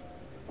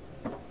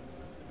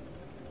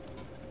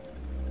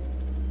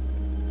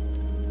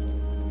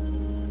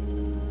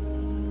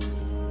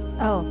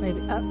 Oh, maybe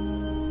up.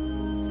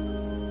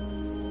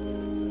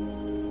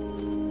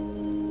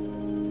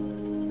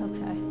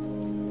 Okay.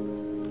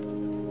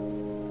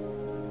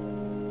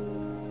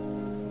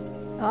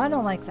 Oh, I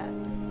don't like that.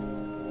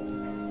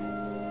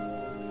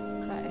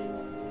 Okay.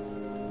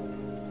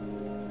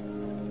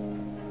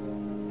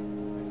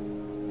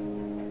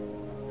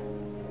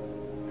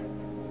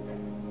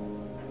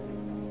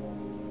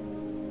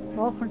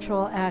 Wall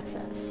control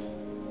access.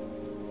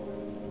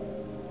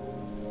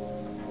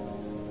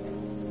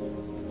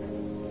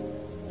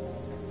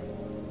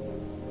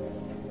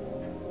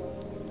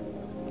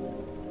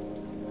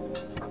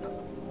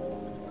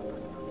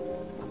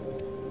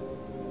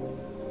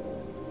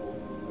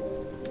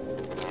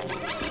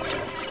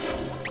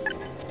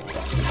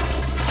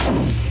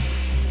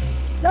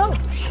 No!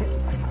 Shit.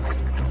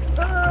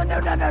 Oh, no,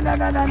 no, no, no,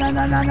 no, no, no,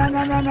 no, no, no,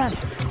 no, no, no.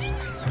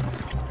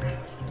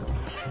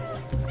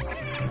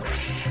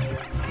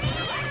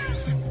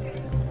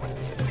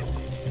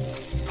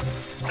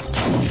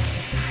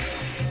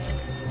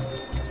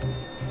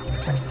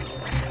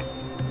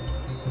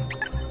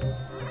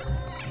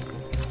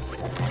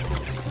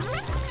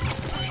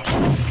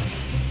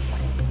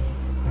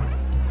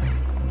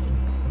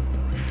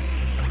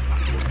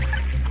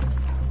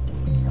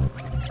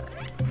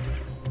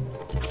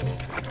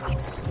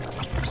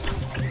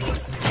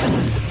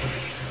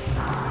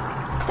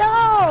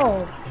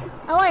 No!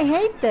 Oh, I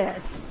hate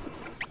this.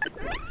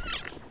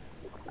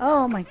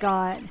 Oh my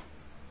god.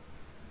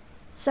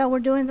 So we're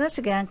doing this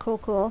again. Cool,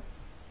 cool.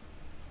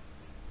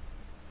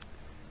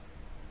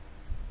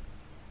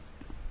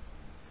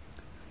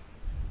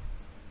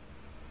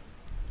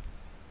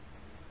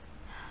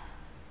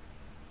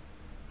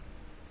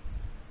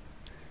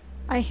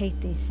 I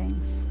hate these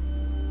things.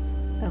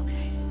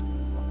 Okay.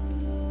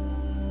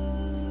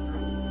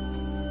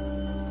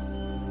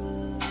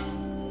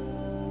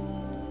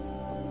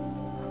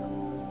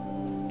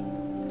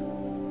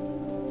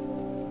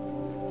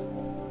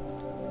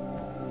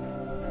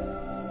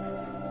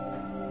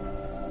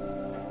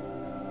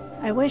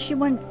 I wish you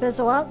wouldn't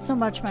fizzle out so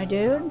much, my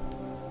dude.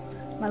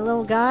 My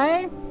little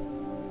guy.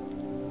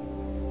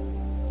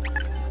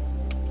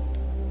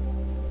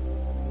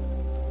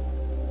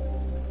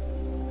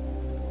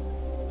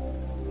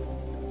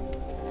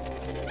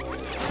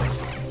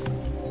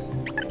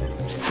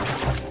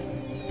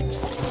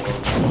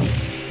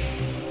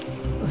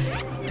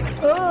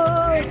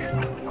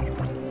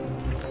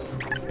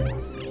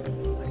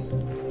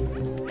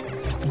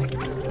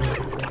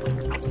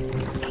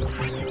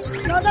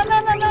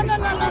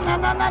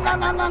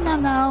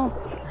 No.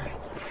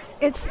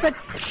 It's the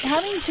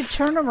having to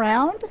turn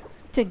around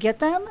to get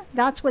them.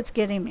 That's what's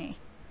getting me.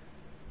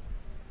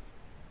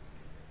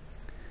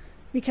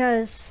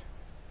 Because,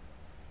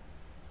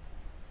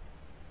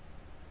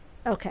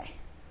 okay.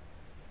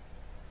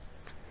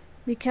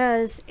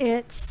 Because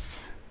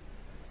it's,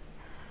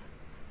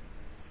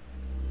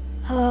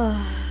 I've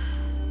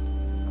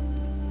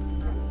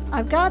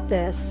got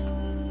this.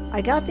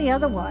 I got the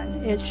other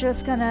one. It's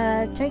just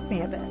gonna take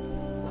me a bit.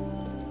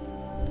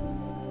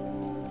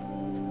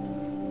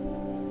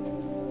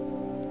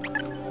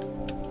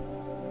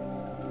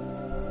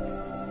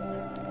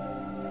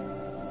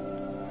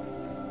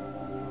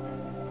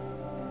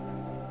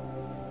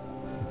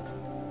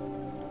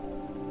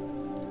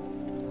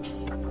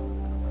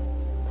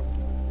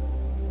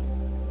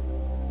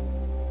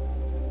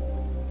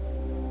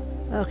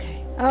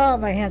 Okay. Oh,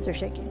 my hands are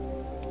shaking.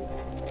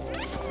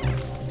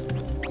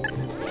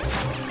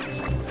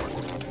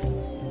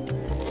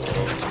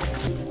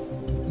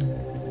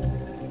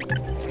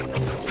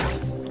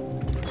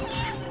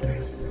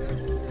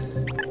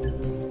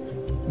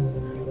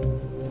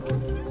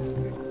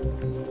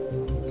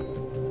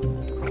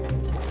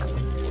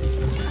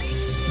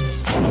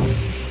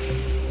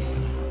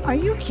 Are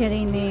you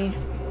kidding me?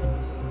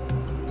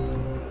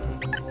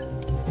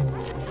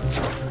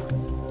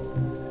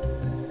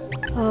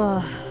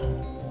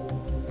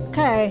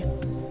 Okay,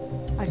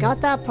 I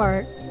got that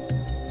part.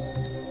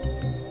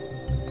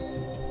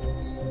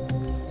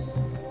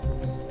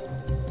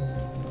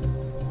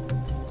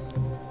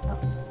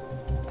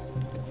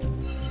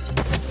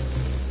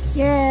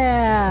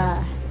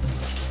 Yeah!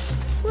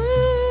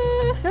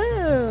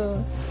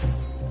 Woohoo!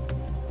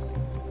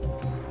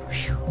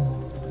 Phew.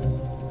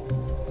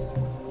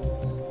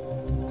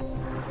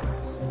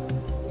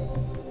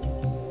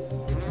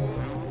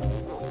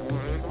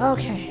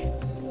 Okay.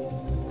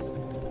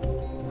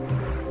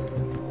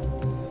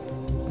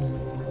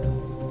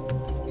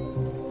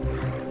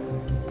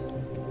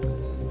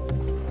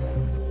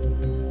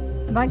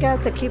 Am I gonna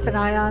have to keep an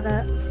eye on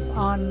it,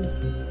 on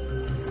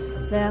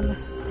them?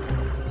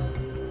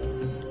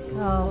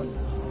 Oh no.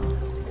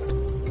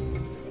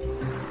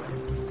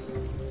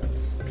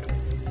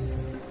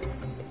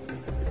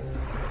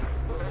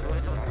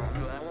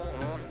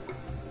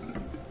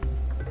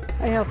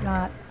 I hope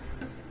not.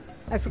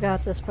 I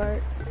forgot this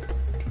part.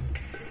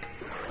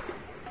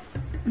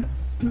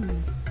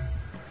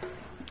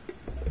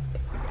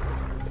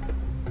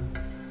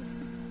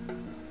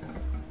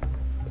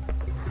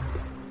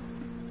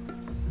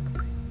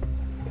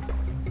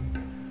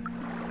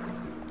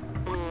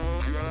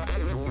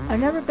 I've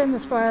never been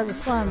this far out of the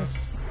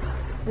slums.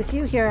 With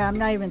you here, I'm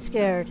not even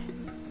scared.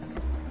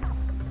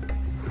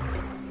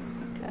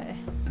 Okay.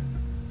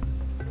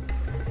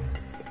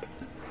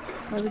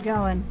 Where are we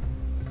going?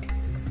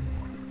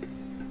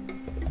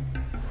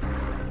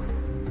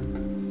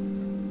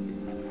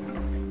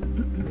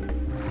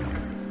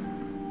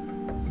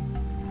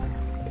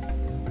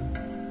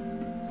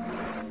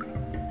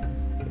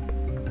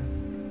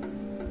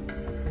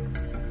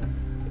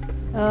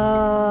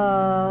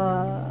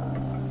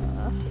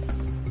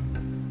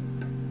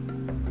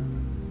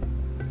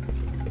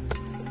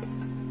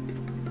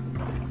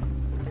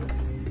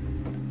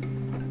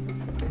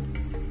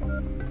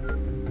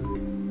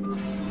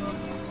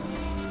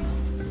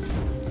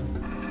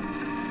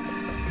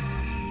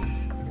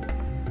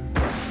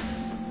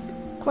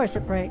 Of course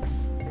it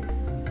breaks.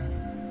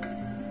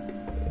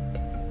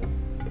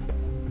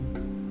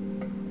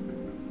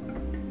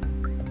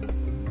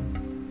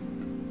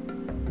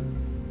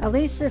 At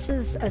least this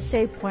is a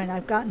save point.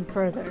 I've gotten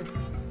further.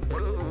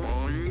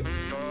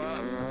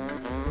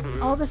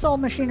 All this old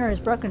machinery is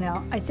broken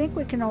now. I think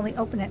we can only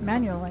open it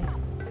manually.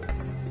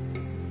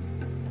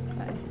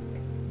 Okay.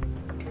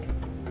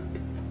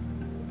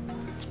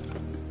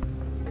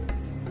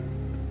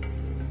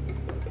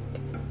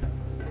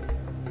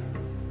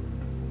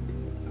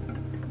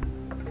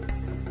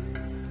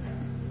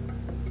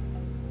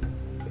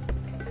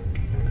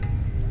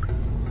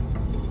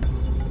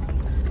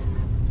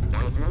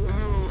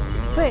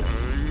 Quick!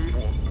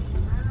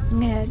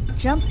 Yeah,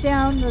 jump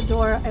down the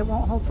door. I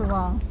won't hold for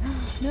long.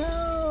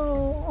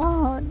 No!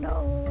 Oh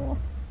no!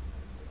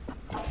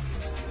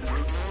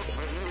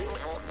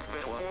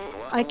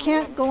 I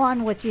can't go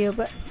on with you,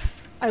 but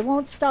I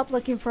won't stop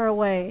looking for a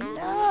way.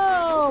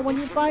 No! When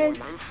you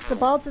find the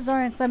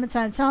Balthazar and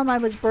Clementine, tell them I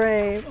was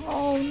brave.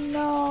 Oh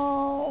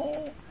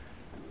no!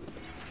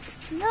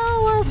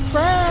 No, our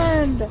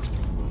friend!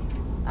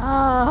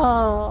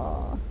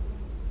 Oh!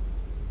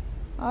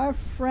 Our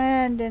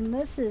friend, and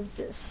this is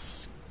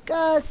disgusting.